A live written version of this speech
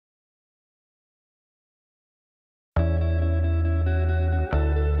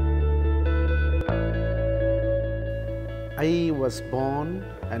I was born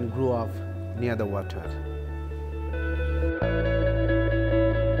and grew up near the water.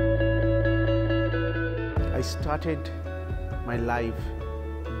 I started my life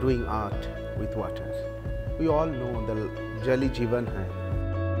doing art with water. We all know the Jali Jeevan hai.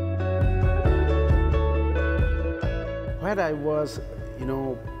 Where I was,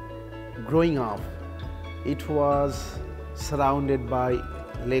 growing up, it was surrounded by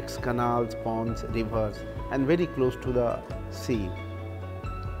lakes, canals, ponds, rivers, and very close to the sea.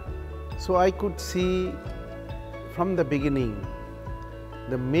 So I could see from the beginning,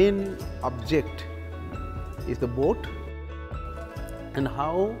 the main object is the boat, and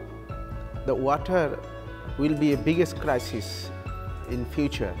how the water will be a biggest crisis in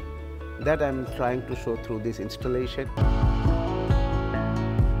future. That I am trying to show through this installation.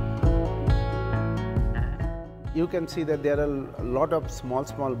 You can see that there are a lot of small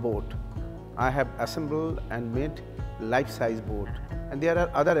boats. I have assembled and made life-size boat, and there are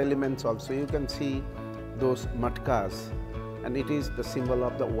other elements also. You can see those matkas, and it is the symbol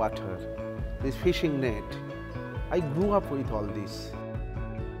of the water. This fishing net. I grew up with all this.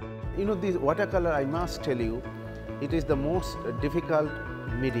 This watercolor, I must tell you, it is the most difficult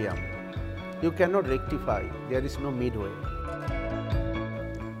medium. You cannot rectify. There is no midway.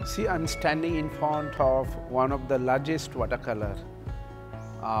 See, I'm standing in front of one of the largest watercolor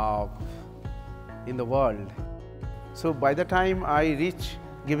in the world. So by the time I reach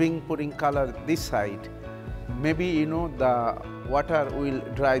putting color this side, maybe the water will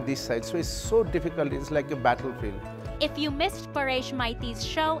dry this side. So it's so difficult, it's like a battlefield. If you missed Paresh Maity's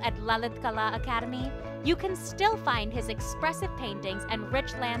show at Lalit Kala Academy, you can still find his expressive paintings and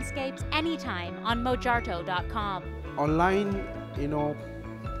rich landscapes anytime on mojarto.com. Online,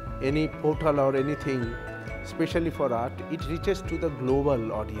 any portal or anything, especially for art, it reaches to the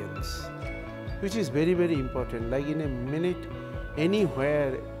global audience, which is very, very important. Like in a minute,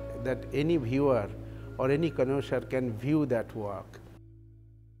 anywhere that any viewer or any connoisseur can view that work.